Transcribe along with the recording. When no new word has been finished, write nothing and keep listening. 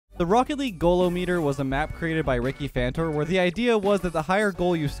The Rocket League Goalometer was a map created by Ricky Fantor where the idea was that the higher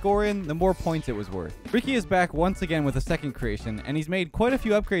goal you score in, the more points it was worth. Ricky is back once again with a second creation, and he's made quite a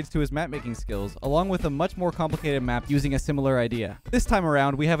few upgrades to his map making skills, along with a much more complicated map using a similar idea. This time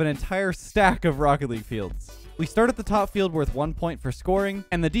around, we have an entire stack of Rocket League fields. We start at the top field worth 1 point for scoring,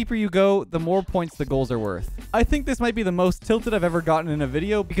 and the deeper you go, the more points the goals are worth. I think this might be the most tilted I've ever gotten in a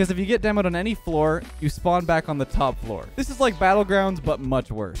video, because if you get demoed on any floor, you spawn back on the top floor. This is like Battlegrounds, but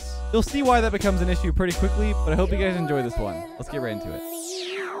much worse. You'll see why that becomes an issue pretty quickly, but I hope you guys enjoy this one. Let's get right into it.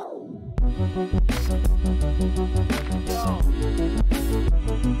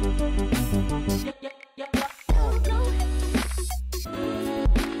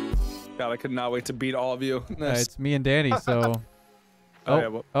 God, I could not wait to beat all of you. It's me and Danny, so...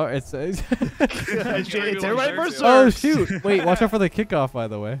 it's everybody versus. Oh, shoot. Wait, watch out for the kickoff, by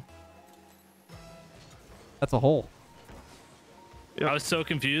the way. That's a hole. Yep. I was so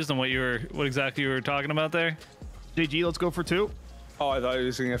confused on what exactly you were talking about there. JG, let's go for 2. Oh, I thought you were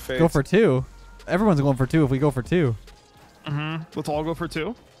using a face. Go for 2. Everyone's going for 2 if we go for 2. Let's all go for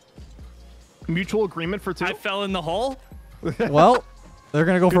 2. Mutual agreement for 2. I fell in the hole. Well, they're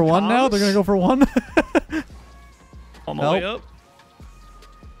going to go for 1 now. They're going to go for 1. On the way up.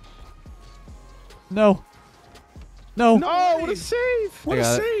 No. No. No, what a save. What a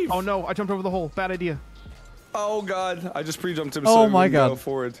save. Oh, no. I jumped over the hole. Bad idea. Oh, God. I just pre-jumped him. Oh, so my we God. Go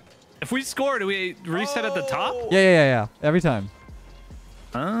forward. If we score, do we reset at the top? Yeah. Every time.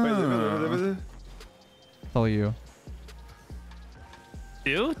 Oh. Wait. It's all you.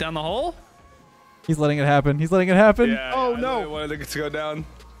 You? Down the hole? He's letting it happen. Yeah, oh, I no. wanted it to go down.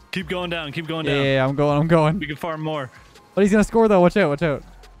 Keep going down. Keep going down. Yeah, I'm going. We can farm more. But he's going to score, though. Watch out.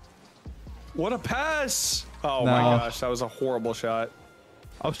 What a pass. Oh, No. my gosh. That was a horrible shot.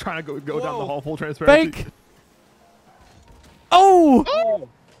 I was trying to go down the hall full transparency. Fake. Oh!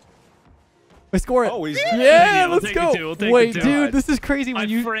 We score it. Oh, he's yeah, We'll let's take go. it too, we'll take Wait, it too. dude, this is crazy. My When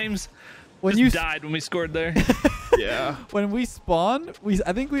you frames when just you died when we scored there. Yeah. when we spawn,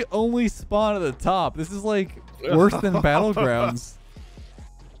 I think we only spawn at the top. This is like worse than Battlegrounds.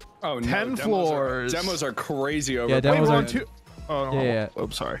 Oh, no. 10 floors. Demos are crazy over. Yeah, demos Wait, we're are- on 2. Oh, no. Yeah. Oh,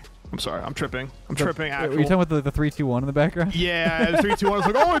 I'm sorry. I'm tripping. I'm Wait, tripping. Are you talking about the 3-2-1 in the background? Yeah, 3, 2, 1. I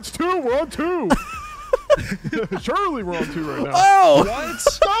was like, oh, it's 2. We're on 2. Surely we're on 2 right now. Oh!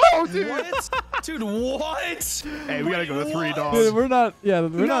 What? No, dude. What? Dude, what? Hey, we gotta go to 3, dog. Dude, we're not. Yeah,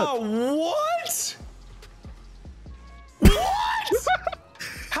 we're not. What? What?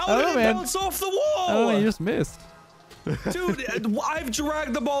 How I don't did know, it man. bounce off the wall? I don't know. You just missed. Dude, I've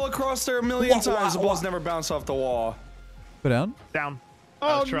dragged the ball across there a million times. The ball's never bounced off the wall. Go down. Down.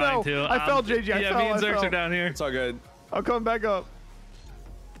 I Oh, was trying no. to. I fell, JJ. Yeah, me and Zerx are down here. It's all good. I'm coming back up.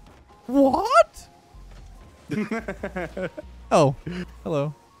 What? Oh,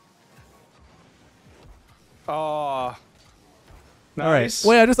 hello. Oh. Nice. All right.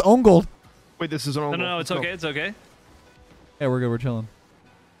 Wait, I just own gold. Wait, this is an own goal. No, it's Let's okay. go. It's okay. Yeah, we're good. We're chilling.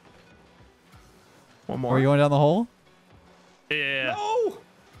 One more. Are you going down the hole? Yeah. No.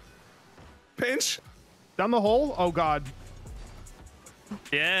 Pinch. Down the hole? Oh, God.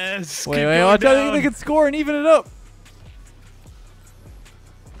 Yes. Wait, keep watch going out. down. They can score and even it up.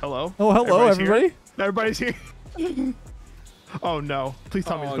 Hello? Oh, hello, everybody. Everybody's here. Oh, no. Please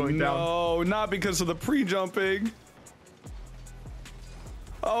tell me it's going down. No, not because of the pre-jumping.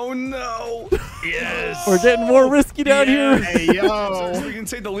 Oh, no. Yes. We're getting more risky down here. Hey, yo. We can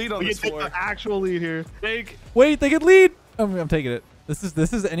take the lead on We this can take floor. the actual lead here. Take. Wait, they could lead. I'm taking it. This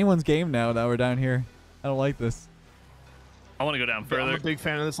is anyone's game now that we're down here. I don't like this. I want to go down I'm further. a big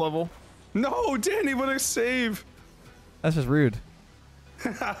fan of this level. No, Danny, what a save. That's just rude.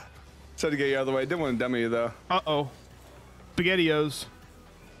 Tried to get you out of the way. Didn't want to demo you, though. Uh-oh. SpaghettiOs.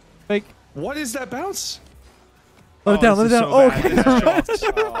 Fake. What is that bounce? Let it down. Let it this is down. so Oh, bad. okay. This is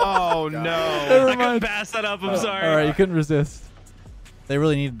Never shots. mind. Oh, Never no. I couldn't mind. pass that up. I'm sorry. All right, you couldn't resist. They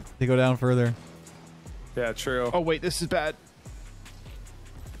really need to go down further. Yeah, true. Oh, wait. This is bad.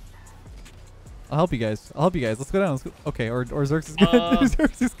 I'll help you guys. Let's go down. Let's go. Okay, or Zerx is gonna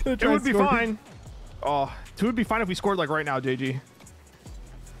Zerx is gonna It try would and be score. fine. Oh, 2 would be fine if we scored like right now, JG.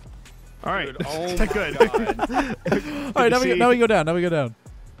 All right. Dude, oh my Good. God. All right, now we go down. Now we go down.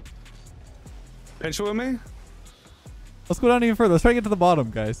 Pinch with me? Let's go down even further. Let's try to get to the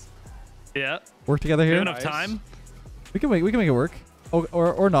bottom, guys. Yeah. Work together We here. have enough Nice. time. We can make it work. Oh,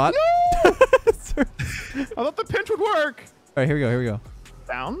 or not. No! Sorry. I thought the pinch would work. All right, here we go.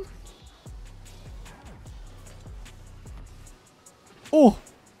 Down. Oh,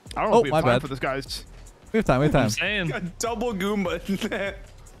 I don't know Oh, if we my have time bad. for this, guys. we have time. I'm saying. Got double Goomba.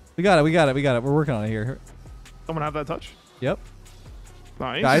 We got it. We're working on it here. Someone have that touch? Yep.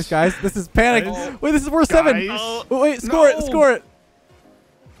 Nice. Guys, this is panic. Nice. Wait, this is worth 7. Guys. Oh, Wait, score it.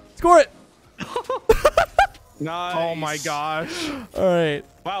 Score it. Nice. Oh my gosh. All right.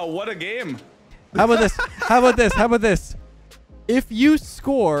 Wow, what a game. How about this? If you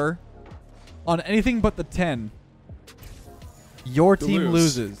score on anything but the 10, your You team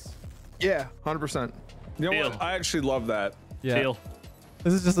lose. loses. Yeah, 100%. You know Deal. what? I actually love that. Yeah. Deal.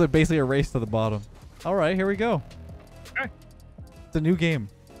 This is just basically a race to the bottom. All right, here we go. Okay. It's a new game.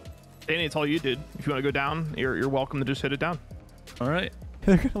 Danny, it's all you did. If you want to go down, you're welcome to just hit it down. All right.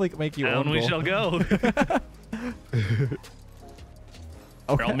 They're gonna like make you own Down we goal. shall go.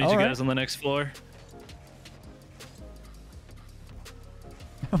 Okay, I'll meet all you right. guys on the next floor.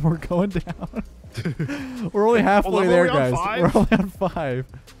 We're going down. We're only halfway level there, are we on guys. 5? We're only on 5.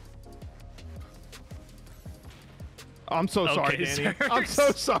 I'm so sorry, Okay, Danny. sir. I'm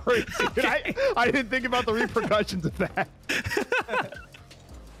so sorry, dude. I didn't think about the repercussions of that.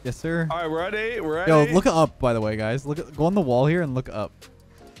 Yes, sir. All right, we're at 8. We're at Yo, 8. look up, by the way, guys. Go on the wall here and look up.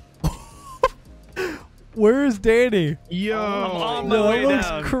 Where is Danny? Yo. on No, my way that looks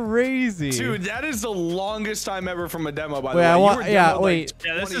down. crazy. Dude, that is the longest time ever from a demo, by the Wait, way. I You want- were yeah, demoed, like, wait.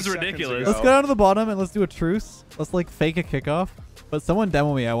 Yeah, this 20 is seconds ridiculous. ago. Let's go down to the bottom and let's do a truce. Let's like fake a kickoff. But someone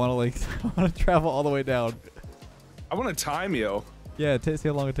demo me. I want to like I want to travel all the way down. I want to time you. Yeah, see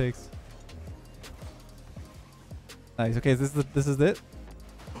how long it takes. Nice. Okay, this is it.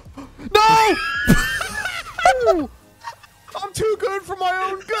 No! I'm too good for my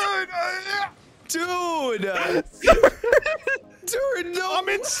own good. Dude! Dude, no! I'm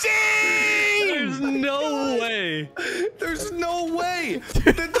insane. There's no way. There's no way!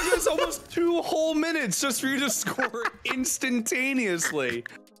 That took us almost 2 whole minutes just for you to score instantaneously.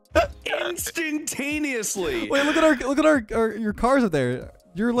 Instantaneously! Wait, look at our your cars up there.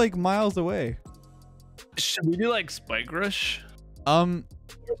 You're like miles away. Should we do like Spike Rush? Or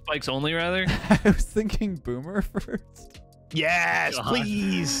Spikes only, rather? I was thinking Boomer first. Yes, God.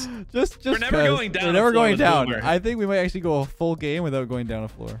 please. Just We're never 'cause. going down We're a never floor going with down. Boomer. I think we might actually go a full game without going down a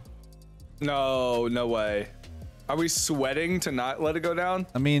floor. No, no way. Are we sweating to not let it go down?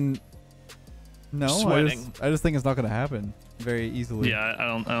 I mean, no. Sweating. I just think it's not going to happen very easily. Yeah, I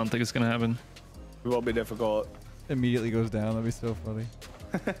don't think it's gonna happen. It will be difficult. Immediately goes down. That'd be so funny.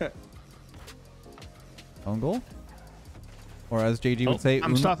 Own goal? Or as JG would say,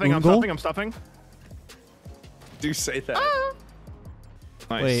 I'm un- stuffing. un I'm goal? stuffing. I'm stuffing. Do say that.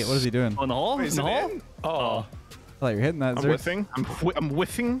 Nice. Wait, what is he doing? Oh, in the hole? Is In the it hole? in? Oh. I thought you were hitting that. I'm Zerx. whiffing. I'm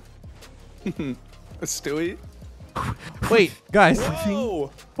whiffing. Stewie? Wait, guys.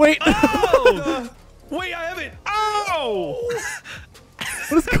 Whoa! Wait. Oh! Wait, I have it! Oh!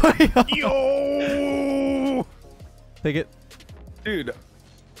 What is going on? Yo! Take it. Dude.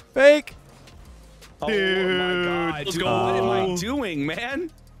 Fake. Oh Dude. my god. Let's Dude, go. what am I doing, man?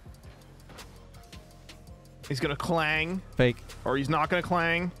 He's gonna clang, Fake. or he's not gonna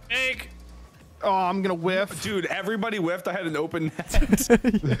clang. Fake. Oh, I'm gonna whiff. Dude, everybody whiffed. I had an open net.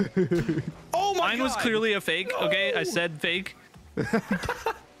 Oh my god. Mine was clearly a fake. Okay, I said fake. I don't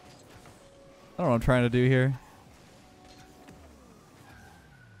know what I'm trying to do here.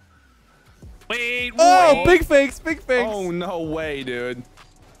 Wait. Oh, wait. big fakes. Big fakes. Oh no way, dude.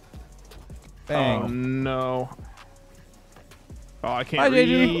 Bang. Oh no. Oh, I Hi, can't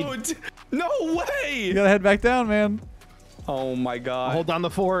JG. read. Dude, no You way. gotta head back down, man. Oh my god. Hold down the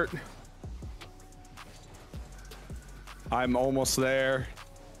fort. I'm almost there.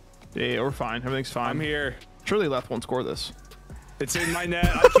 Yeah, we're fine. Everything's fine. I'm here. Surely Leth won't score this. It's in my net.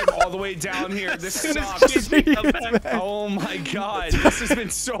 I came all the way down here. This sucks. Oh my god. This has been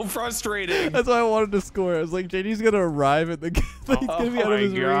so frustrating. That's why I wanted to score. I was like, JD's gonna arrive at the. Like, he's gonna be out of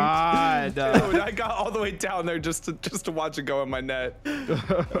his range. God. Dude, I got all the way down there just to watch it go in my net.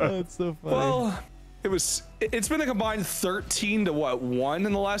 Oh, it's so funny. Well, it's been a combined 13 to what, 1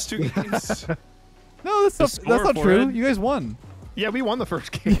 in the last 2 games? no, that's score not for true. it. You guys won. Yeah, we won the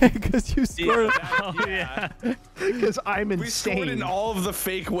first game Yeah, because you scored. Oh, yeah. because I'm We scored insane. in all of the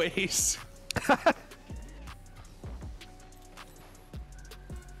fake ways.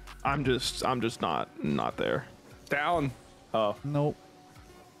 I'm just not there. Down. Oh, Nope.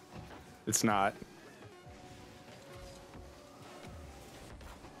 it's not.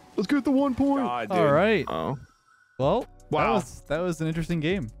 Let's get the 1 point. God, dude. All right. Oh. Well, Wow. that was an interesting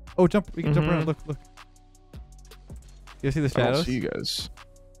game. Oh, jump! We can jump around. Look. You see the I don't shadows? see you guys.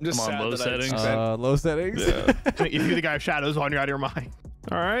 I'm just Come on, sad low that I settings. spent- Low settings. Yeah. If you're the guy with shadows on, you're out of your mind.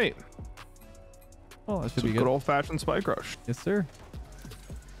 All right. Oh, that should Some be good good. old-fashioned spike rush. Yes, sir.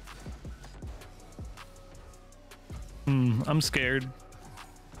 I'm scared.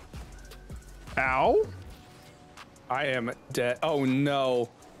 Ow. I am dead. Oh no.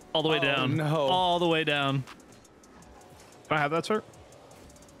 All the way down. No. All the way down. Can I have that, sir?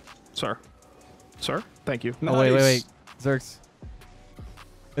 Sir? Sir? Thank you. Oh, wait. Zerks.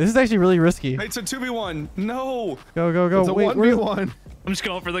 This is actually really risky. It's a 2v1. No. Go. It's a Wait, 1v1. I'm just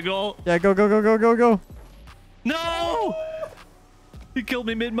going for the goal. Yeah, go. No! He killed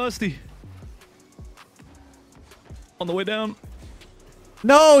me mid-musty. On the way down.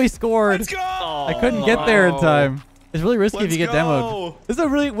 No, he scored. Let's go. I couldn't get there in time. It's really risky if you get go.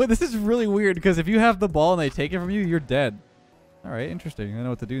 demoed. This is really weird because if you have the ball and they take it from you, you're dead. All right, interesting. I know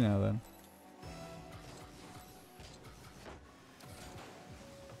what to do now then.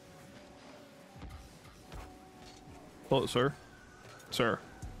 Hello, sir. Sir.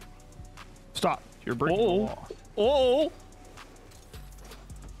 Stop. You're breaking the law. Oh!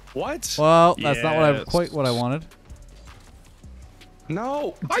 What? Well, that's not Yes. quite what I wanted.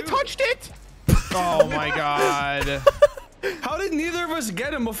 No. I dude. touched it! Oh my god. How did neither of us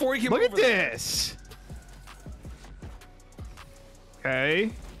get him before he came Look over at this.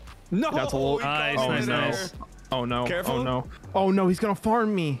 Okay. No. That's a little. Nice, Oh nice, no. nice. Oh no. Careful. Oh no. Oh no, he's gonna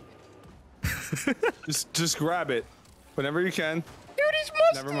farm me. Just grab it whenever you can. Dude, he's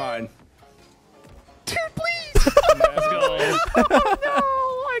mustard. Never mind. Dude, please. Let's go. Oh no,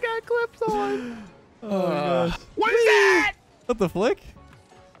 I got clips on. Oh my gosh. What is that? What the flick?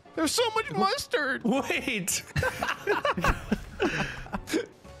 There's so much mustard. Wait.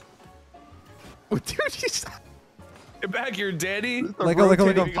 Dude, he's Get back here, Daddy. Let go.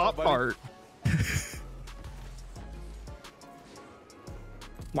 rotating pop part.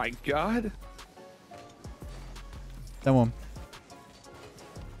 My God. That one.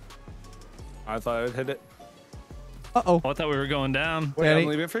 I thought I'd hit it. Uh-oh. Oh, I thought we were going down. Wait, Daddy. I'm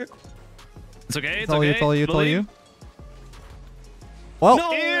leaving it for you. It's okay. It's all okay. you. It's all you. It's all Believe. you. Well,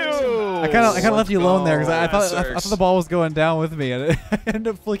 No! Ew. I kind of left you alone there because I thought Zerks. the ball was going down with me, and I ended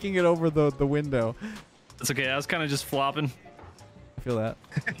up flicking it over the window. It's okay. I was kind of just flopping. I feel that.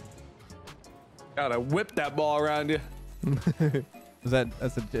 Gotta whip that ball around you.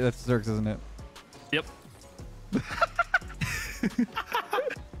 That's Zerks, isn't it? Yep.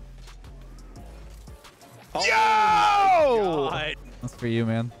 Oh, God. That's for you,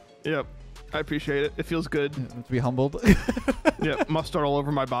 man. Yep. I appreciate it. It feels good. To be humbled. Yep. Mustard all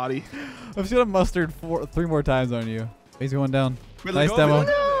over my body. I'm just gonna mustard 3 more times on you. He's going down. Wait, let Nice go of demo. it, let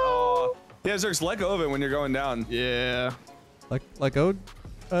go of it. Oh. Yeah, Zerks, let go of it when you're going down. Yeah. Like Ode.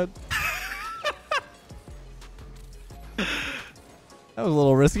 That was a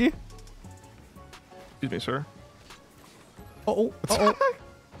little risky. Excuse me, sir. Oh.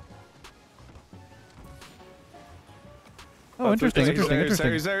 Oh, interesting.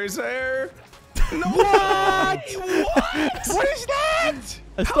 There. No. What? What? What is that?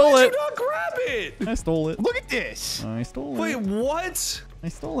 I How stole did it. you not grab it? I stole it. Look at this. I stole Wait, it. what? I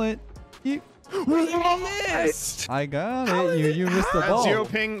stole it. You. You missed. I got it. You missed the That ball. zero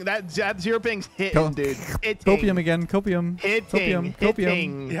ping. That zero ping's hitting, Co- dude. Hitting. Copium again. Copium. Hitting.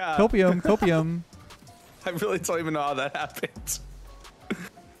 Copium. Yeah. Copium. I really don't even know how that happened.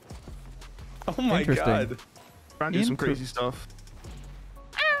 Oh my Interesting. God. Trying to do some crazy stuff.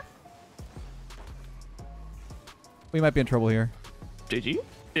 We might be in trouble here. JG?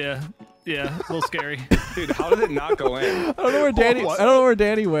 Yeah. Yeah. A little scary. Dude, how did it not go in? I don't know where Danny. What? I don't know where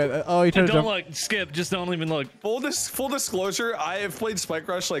Danny went. Oh, he tried to Don't jump. look. Skip. Just don't even look. Full disclosure, I have played Spike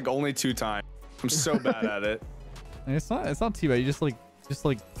Rush like only 2 times. I'm so bad at it. It's not too bad. You just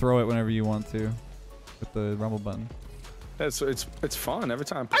throw it whenever you want to, with the rumble button. It's fun every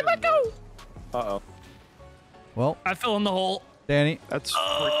time. I let go. Uh-oh. Well, I fell in the hole. Danny. That's.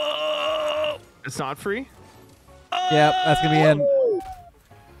 Oh! It's not free. Yeah, that's gonna be in.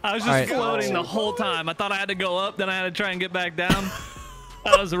 I was just Alright. floating the whole time. I thought I had to go up, then I had to try and get back down.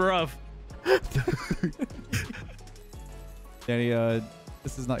 That was rough. Danny,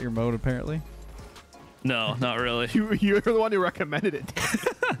 this is not your mode apparently. No, not really. You're the one who recommended it.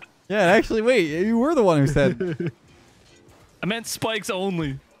 Yeah, actually, wait. You were the one who said. I meant spikes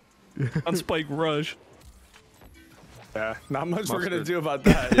only. On Spike Rush. Yeah, not much we're gonna Mustard. do about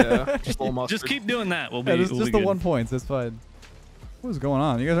that. Yeah. Just a little mustard. Just keep doing that. We'll be. Yeah, just we'll be the good. 1 point. That's fine. What is going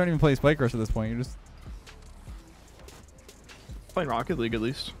on? You guys aren't even playing Spike Rush at this point. You're just. playing Rocket League at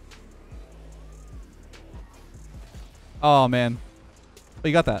least. Oh man. Oh,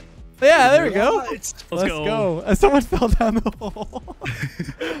 you got that. Yeah, there we go. What? Let's go. go. Someone fell down the hole.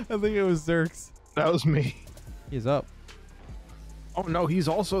 I think it was Zerks. That was me. He's up. Oh no, he's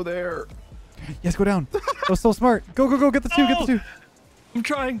also there. Yes, go down. That was so smart. Go. Get the 2. Get the 2. I'm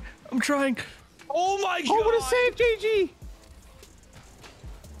trying. Oh my God. Oh, what a save, JG.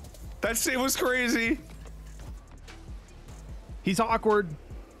 That save was crazy. He's awkward.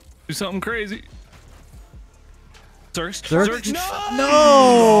 Do something crazy. Zerx. Zerx.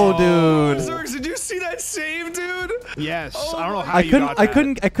 No, dude. Zerx, did you see that save, dude? Yes. Oh I don't know how I you couldn't. got I that.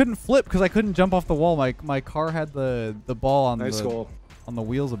 couldn't. I couldn't flip because I couldn't jump off the wall. My car had the ball on Nice the goal. on the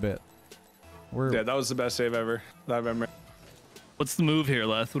wheels a bit. We're, Yeah, that was the best save ever that I've ever made. What's the move here,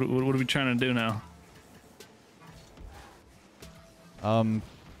 Leth? What are we trying to do now?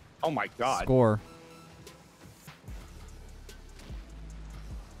 Oh my god. Score.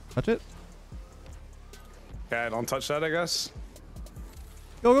 Touch it. Okay, don't touch that, I guess.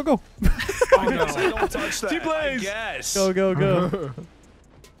 Go, go, go. Oh, no. Don't touch that. Two plays. Yes. Go, go, go.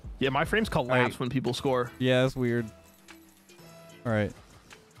 Yeah, my frames collapse when people score. Yeah, that's weird. All right.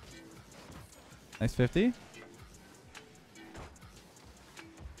 Nice 50.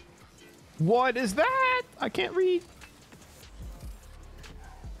 What is that? I can't read.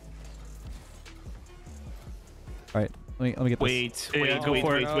 All right. Let me get this. Wait, Yeah, wait, go wait,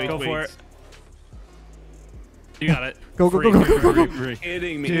 for wait, it. wait, Go wait. for it. You got it. Go, go, go, go, go, go, go. You're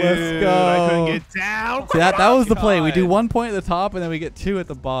kidding me. Dude, Let's go. I couldn't get down. See, that was the play. We do God. 1 point at the top and then we get 2 at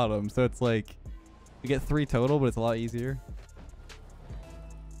the bottom. So it's like we get 3 total, but it's a lot easier.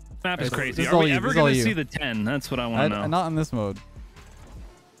 Map is This crazy. is Are all we you. ever This is all going to you. see the 10? That's what I want to know. Not in this mode.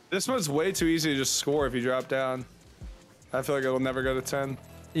 This one's way too easy to just score if you drop down. I feel like it'll never go to 10.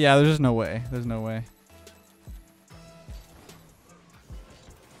 Yeah, there's just no way. There's no way.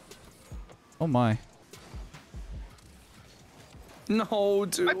 Oh my. No,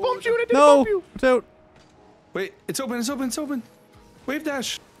 dude. I bumped you and I didn't No. bump you. Watch out. Wait, it's open, it's open, it's open. Wave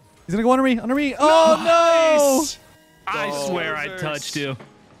dash. He's gonna go under me. Under me. Oh Nice. I Oh, swear I Zerx. touched you. no.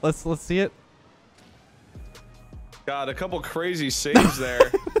 Let's see it. God, a couple crazy saves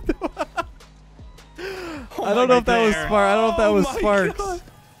there. I don't know if that was there. Spark. I don't know if that was Oh my Sparks. God.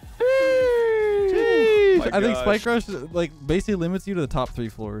 Jeez. my I think gosh. Spike Rush like basically limits you to the top 3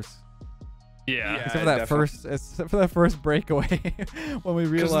 floors. Yeah. Yeah. Except for that definitely. except for that first breakaway when we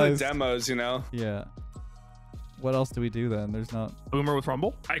Because of the realized. demos, you know. Yeah. What else do we do then? There's not Boomer with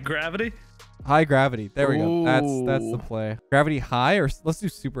Rumble. High gravity. high gravity. There we go. That's the Ooh. play. Gravity high or let's do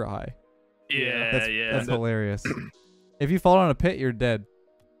super high. Yeah, That's, yeah. That's hilarious. If you fall down a pit, you're dead.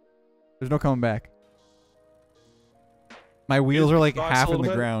 There's no coming back. My wheels are like box a half in little the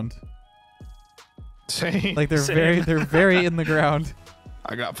bit? ground. Same. Like they're Same. they're very in the ground.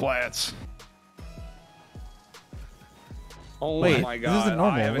 I got flats. Oh Wait, my this god. isn't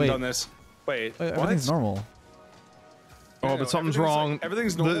normal. I haven't Wait. done this. Wait, what? Everything's normal. Oh, No, but something's everything's wrong. like-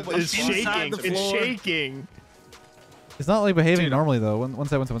 everything's normal, but It's inside shaking. the It's floor. shaking. It's not like behaving Dude. normally though. One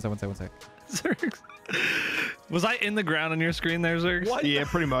sec. Zerx. Was I in the ground on your screen there, Zerx? What? Yeah,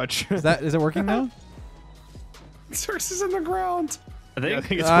 pretty much. Is it working now? Zerx is in the ground. I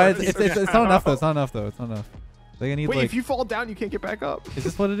think. Yeah, I think it's It's not enough though. It's not enough though. It's not enough. They need Wait, like. if you fall down, you can't get back up. Is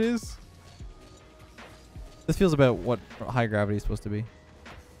this what it is? This feels about what high gravity is supposed to be.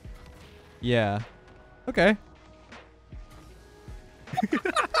 Yeah. Okay.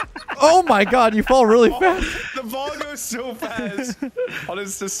 Oh my god, you fall really fast. The ball goes so fast on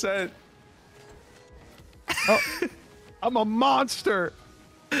its descent. I'm a monster.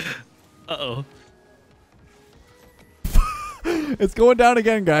 Uh-oh. It's going down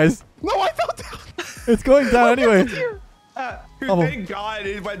again, guys. No, I fell down. It's going down anyway. Oh. Thank God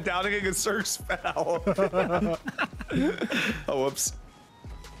it went down again and Zerx fell. Oh, whoops.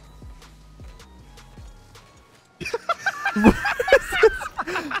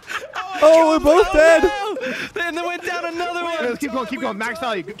 Oh, we're both dead. And then went down another one. Keep going, keep going. Max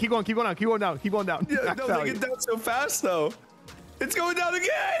value. Keep going, keep going down, keep going down, keep going down. Yeah, Max no, they value. get down so fast though. It's going down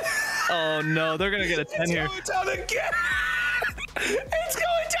again. Oh no, they're gonna get a 10 It's here. going down again. It's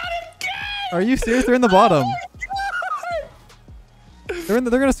going down again. Are you serious? They're in the bottom. They're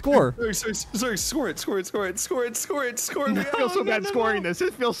gonna score. Sorry, score it. I feel so bad scoring this.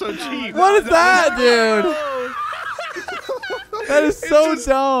 It feels so cheap. What is that, dude? That is so just-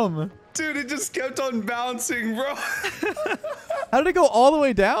 dumb. Dude, it just kept on bouncing, bro. How did it go all the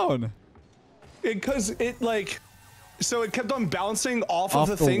way down? Because it like, so it kept on bouncing off Off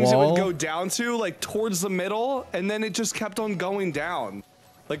of the the things it wall? would go down to, like towards the middle, and then it just kept on going down,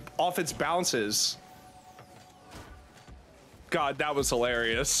 like off its bounces. God, that was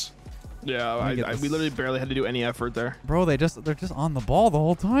hilarious. Yeah, me get we this. literally barely had to do any effort there. Bro, they're just on the ball the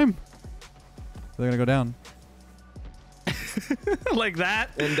whole time. They're gonna go down. Like that?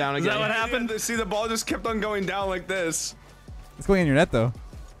 And down Is again. that what happened? Yeah, see, the ball just kept on going down like this. It's going in your net though.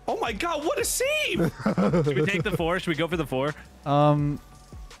 Oh my God, what a save! Should we take the 4? Should we go for the 4?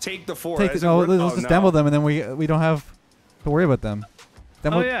 Take the 4. Take as it. it No, were- let's oh, just no. demo them, and then we don't have to worry about them.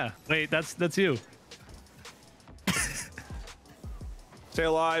 Demo. Oh yeah. Wait, that's you. Stay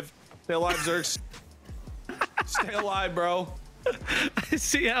alive. Stay alive, Zerx. Stay alive, bro. I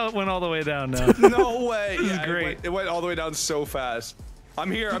see how it went all the way down now. No way. This is Yeah, great. It went all the way down so fast.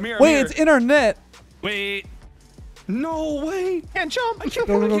 I'm here. I'm here. Wait, here. it's internet. Wait. No way. Can't jump. I can't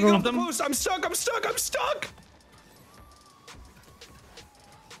Go, go, go, get go. off the post. I'm stuck. I'm stuck. I'm stuck.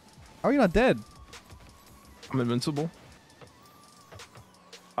 How are you not dead? I'm invincible.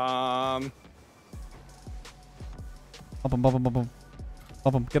 Bump him, bump him, bump him.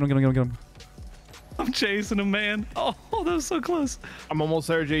 Bump him. Get him, get him, get him, get him. I'm chasing him, man. Oh, that was so close. I'm almost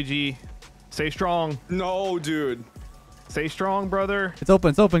there, JG. Stay strong. No, dude. Stay strong, brother. It's open,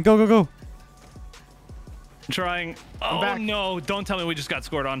 it's open. Go, go, go. I'm trying. I'm Oh, back. no. Don't tell me we just got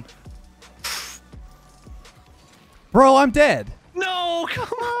scored on. Bro, I'm dead. No, come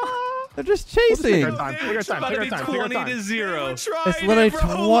on. They're just Take chasing. our time. Take our It's time. about Take to our be time. Take our 20 to time. 0. We're trying It's literally it,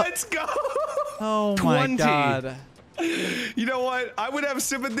 bro. Let's go. Oh my 20. god. You know what? I would have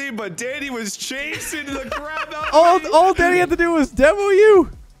sympathy, but Danny was chasing the crap out of All, me. all Danny had to do was demo you.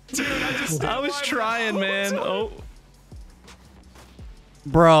 Dude, I just stayed I was alive trying, the whole man. time. Oh,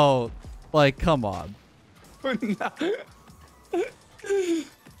 Bro, like, come on.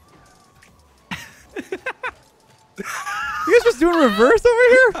 You guys just doing reverse over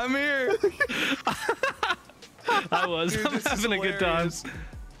here? I'm here. I was. Dude, I'm this is having a good time. hilarious.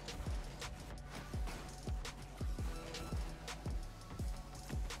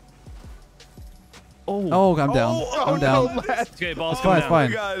 Oh, I'm down. Oh, I'm down. no, Leth. Okay, ball's It's coming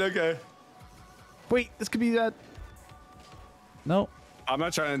fine, down. it's fine. Oh, God, okay. Wait, this could be that. No. I'm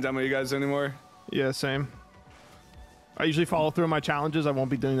not trying to demo you guys anymore. Yeah, same. I usually follow through on my challenges. I won't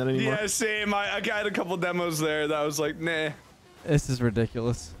be doing that anymore. Yeah, same. I had a couple demos there that I was like, nah. This is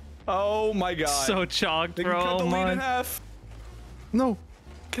ridiculous. Oh my God. So chalked, they bro. cut the Oh lead in my. half. No.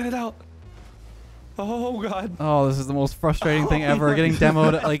 Get it out. Oh God. Oh, this is the most frustrating thing ever. Getting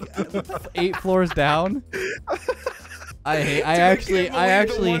demoed like 8 floors down. I actually can't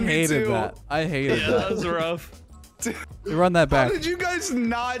believe the 1v2. hated that. I hated Yeah, that that. was rough. Run that How back. did you guys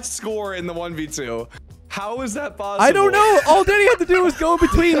not score in the 1v2? How is that possible? I don't know. All Danny had to do was go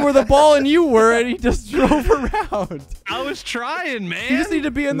between where the ball and you were, and he just drove around. I was trying, man. You just need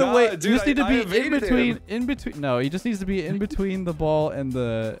to be in the Nah, way. dude, you just need to I be evaded in him. between. No, he just needs to be in between the ball and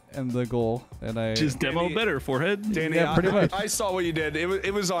the goal. And I Just demo Danny- better, forehead. Danny, Yeah, pretty much. I saw what you did.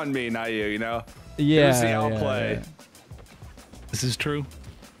 It was on me, not you. You know. yeah, It was the yeah, outplay. yeah. This is true.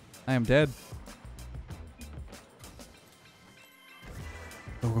 I am dead.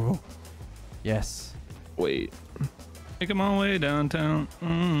 Go, go, go. Yes. Wait. Take him all the way downtown. Oh,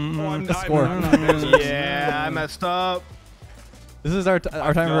 I'm The score. Yeah, I messed up. This is our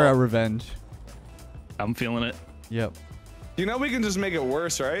time for a revenge. I'm feeling it. Yep. You know we can just make it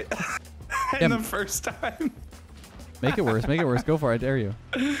worse, right? Yeah. In the first time. Make it worse. Make it worse. Go for it. I dare you.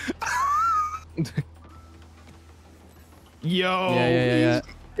 Yo. Yeah.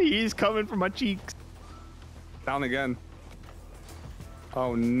 He's coming for my cheeks. Down again.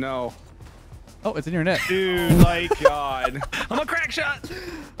 Oh no. Oh, it's in your net. Dude, like. God. I'm a crack shot.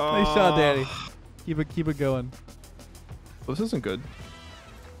 Nice shot, Danny. Keep it going. This isn't good.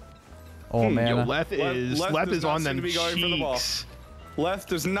 Oh man. Yo, Leth is Leth does not on seem them to be going for the ball. cheeks. Leth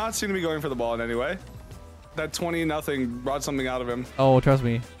does not seem to be going for the ball in any way. That 20-0 brought something out of him. Oh, trust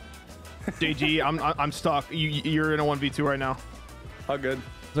me. JG, I'm stuck. You're in a 1v2 right now. Oh, good.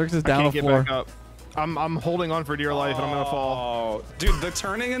 Zerx is I down can't the get floor. back up. I'm holding on for dear life and I'm gonna fall. Oh, dude, the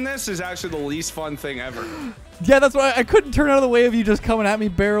turning in this is actually the least fun thing ever. Yeah, that's why I couldn't turn out of the way of you just coming at me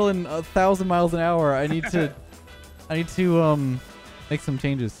barreling 1,000 miles an hour. I need to make some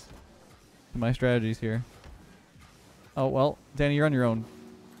changes to my strategies here. Oh well, Danny, you're on your own.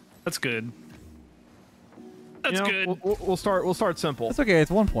 That's good. That's You know, good. We'll start simple. It's okay.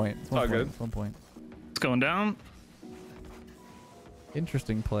 It's 1 point. It's 1 all point. good. It's 1 point. It's going down.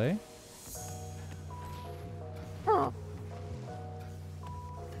 Interesting play.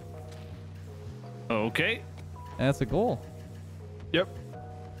 Okay. And that's a goal. Yep.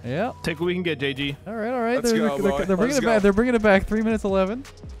 Yeah. Take what we can get, JG. All right. All right. Let's go, boy. They're bringing Let's it back. go. They're bringing it back. 3 minutes 11.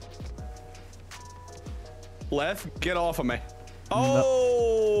 Leth, get off of me.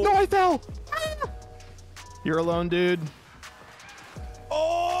 Oh! No, I fell. You're alone, dude.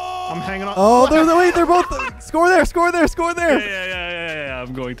 Oh! I'm hanging on. Oh, they're both score there. Score there. Score there. Yeah.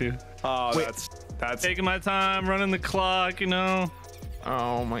 I'm going to. Oh, Wait. that's. Taking my time, running the clock, you know.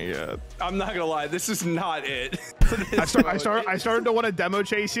 Oh my god. I'm not gonna lie. This is not it. I started to want to demo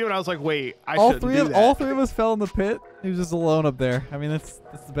chase you, and I was like, wait, I all shouldn't do that. all three of us fell in the pit. He was just alone up there. I mean, that's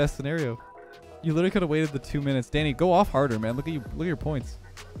the best scenario. You literally could have waited the 2 minutes. Danny, go off harder, man. Look at you. Look at your points.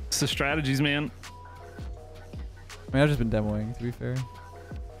 It's the strategies, man. I mean, I've just been demoing, to be fair.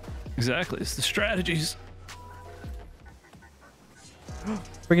 Exactly. It's the strategies.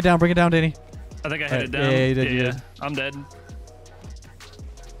 Bring it down, Danny. I think I hit it down. Yeah, you did, you did. I'm dead.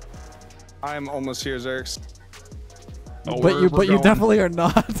 I'm almost here, Zerx. Oh, But you going. definitely are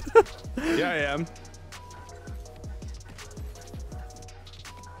not. Yeah, I am.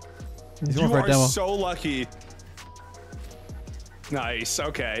 He's going You for a are demo. so lucky. Nice.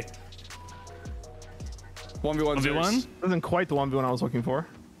 Okay. 1v1. 1v1? Wasn't quite the 1v1 I was looking for.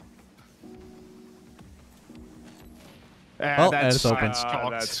 Oh, That's it's open.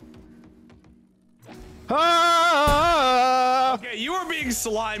 That's... Ah! Okay, you are being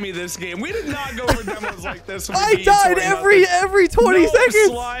slimy this game. We did not go for demos like this. When I we died nothing. every 20 Nope, seconds.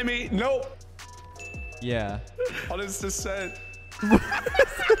 Slimy. Nope. Yeah. What is this set?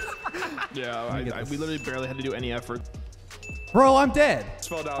 Yeah, we literally barely had to do any effort. Bro, I'm dead.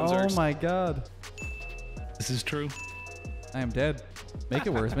 Spell down, Oh Zerx. my god. This is true. I am dead. Make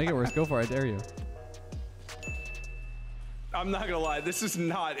it worse. Make it worse. Go for it. I dare you. I'm not gonna lie. This is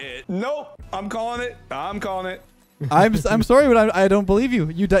not it. Nope. I'm calling it. I'm calling it. I'm sorry, but I don't believe you.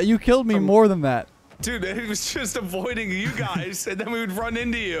 You killed me more than that. Dude, it was just avoiding you guys, and then we would run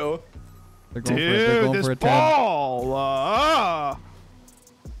into you. They're going for it. They're going Dude, for this a 10. ball.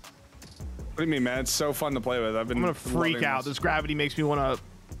 What do you mean, man? It's so fun to play with. I'm gonna freak loving out. This gravity makes me want to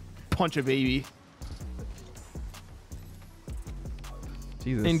punch a baby.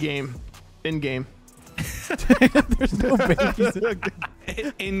 Jesus. In game. There's no babies.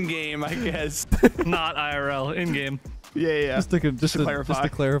 In game, I guess. Not IRL. In game. Yeah. Just to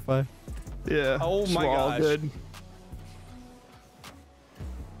clarify. Yeah. Oh my We're all gosh. good.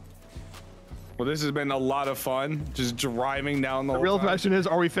 Well, this has been a lot of fun. Just driving down the The whole real time. question is,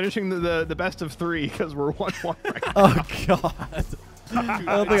 are we finishing the best of 3? Because we're 1-1 right now. Oh god. I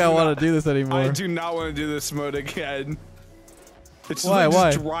don't think I want to do this anymore. I do not want to do this mode again. It's Why? like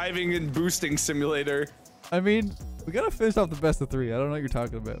Why? just driving and boosting simulator. I mean, we gotta finish off the best of 3. I don't know what you're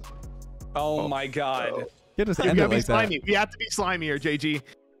talking about. Oh my god. Get us We end gotta it be like that. slimy. We have to be slimier, JG.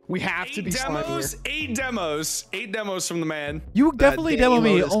 We have to be slimier. 8 demos. 8 demos from the man. You definitely Danny demoed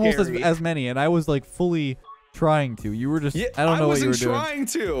me mode is almost scary. as many, and I was like fully trying to. You were just, Yeah, I don't know what you were wasn't doing. trying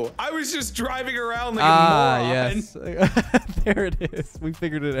to. I was just driving around like a moron. Yes. There it is. We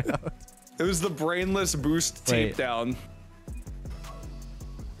figured it out. It was the brainless boost Wait. tape down.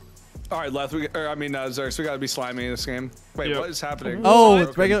 All right, Leth. Zerx, we gotta be slimy in this game. Wait, Yep. what is happening? Oh, What's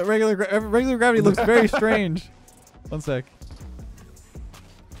it's regular gravity looks very strange. One sec.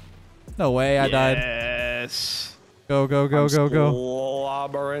 No way, I died. Yes. Go.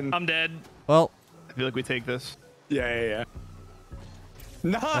 Slobbering. I'm dead. Well, I feel like we take this. Yeah.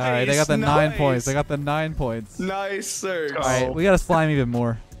 Nice. all right, they got the 9 points. They got the 9 points. Nice, Zerx. All right, we gotta slime even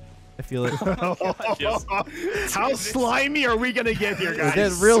more. I feel it. How slimy are we gonna get here, It's guys?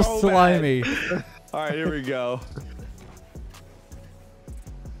 getting real so slimy. All right, here we go.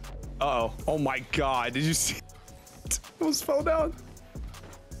 Uh-oh. Oh my god. Did you see? Almost fell down.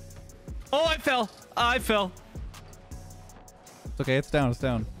 Oh, I fell. It's okay. It's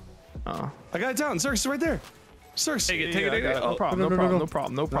down. Oh. I got it down. Zerx is right there. Zerx. Take it, take it, I take got it. No problem.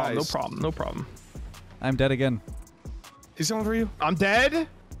 Nice. No problem. I'm dead again. He's going for you. I'm dead.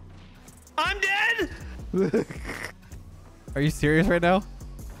 I'm dead. Are you serious right now?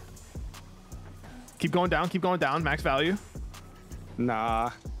 Keep going down. Max value. Nah.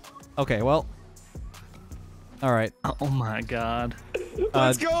 Okay. Well. All right. Oh my god.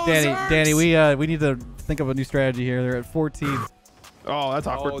 Let's go, Zerx! Danny, we need to think of a new strategy here. They're at 14. Oh, that's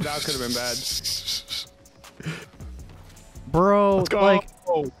awkward. Oh, that could have been bad. Bro, Let's go. like,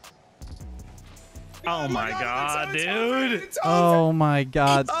 Oh my god, dude. It's over. oh my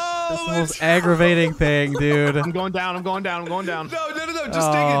god. Oh, That's the let's most aggravating thing, dude. I'm going down. No. Just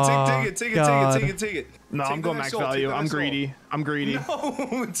Oh, take God. it. No, Take I'm the going next max ult, take value. the I'm next greedy.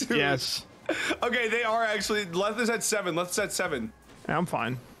 No, dude. Yes. Okay, they are actually. Leth is at 7. Leth's at 7. Yeah, I'm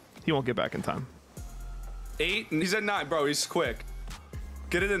fine. He won't get back in time. 8, and he's at 9, bro. He's quick.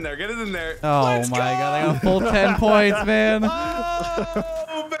 Get it in there. Oh Let's my go! god, I got a full 10 points, man.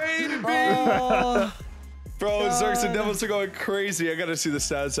 Oh, baby. Oh, Bro, Zerx and Devils are going crazy. I gotta see the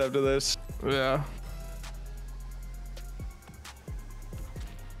stats after this. Yeah.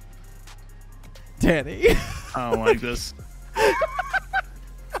 Danny. I don't like this.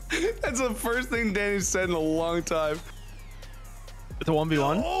 That's the first thing Danny said in a long time. It's a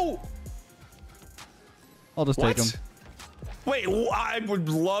 1v1. Oh! I'll just take him. Wait, I would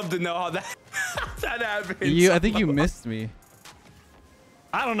love to know how that that happened. I think you missed me.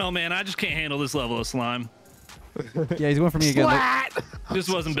 I don't know, man. I just can't handle this level of slime. Yeah, he's going for me again.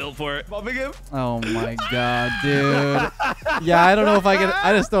 Just wasn't built for it. Bumping him. Oh my god, dude. Yeah, I don't know if I can.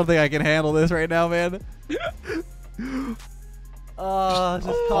 I just don't think I can handle this right now, man. Just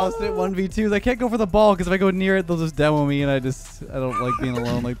constant 1v2s. I can't go for the ball because if I go near it, they'll just demo me, and I don't like being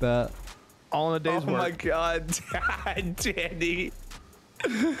alone like that. All in a day's work. Oh my god, Danny.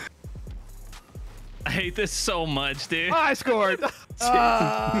 I hate this so much, dude. I scored.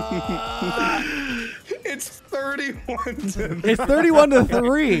 It's 31 to It's 31 to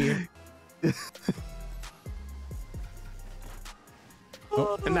 3.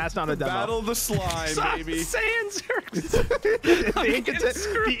 And that's not a demo. Battle of the slime, baby. Sans the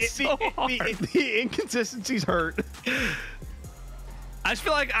inconsistencies hurt. I just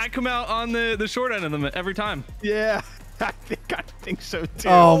feel like I come out on the short end of them every time. Yeah, I think so too.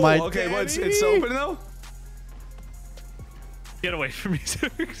 Oh my. Okay, well, it's open though. Get away from me,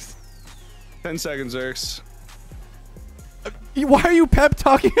 Zerx. 10 seconds, Zerx. Why are you pep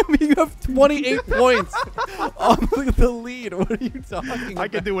talking to me? You have 28 points on the lead. What are you talking about? I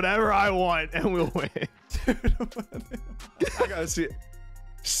can do whatever I want and we'll win. I gotta see it.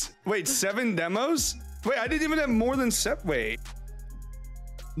 Wait, 7 demos? Wait, I didn't even have more than 7. Wait.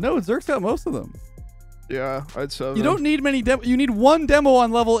 No, Zerk's got most of them. Yeah, I'd say. You don't need many demo. You need one demo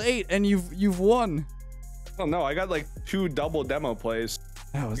on level 8, and you've won. Oh no, I got like 2 double demo plays.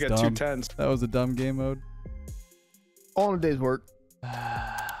 That was I got dumb. 2 10s. That was a dumb game mode. All in a day's work.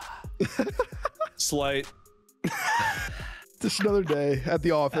 Slight. Just another day at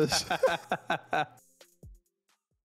the office.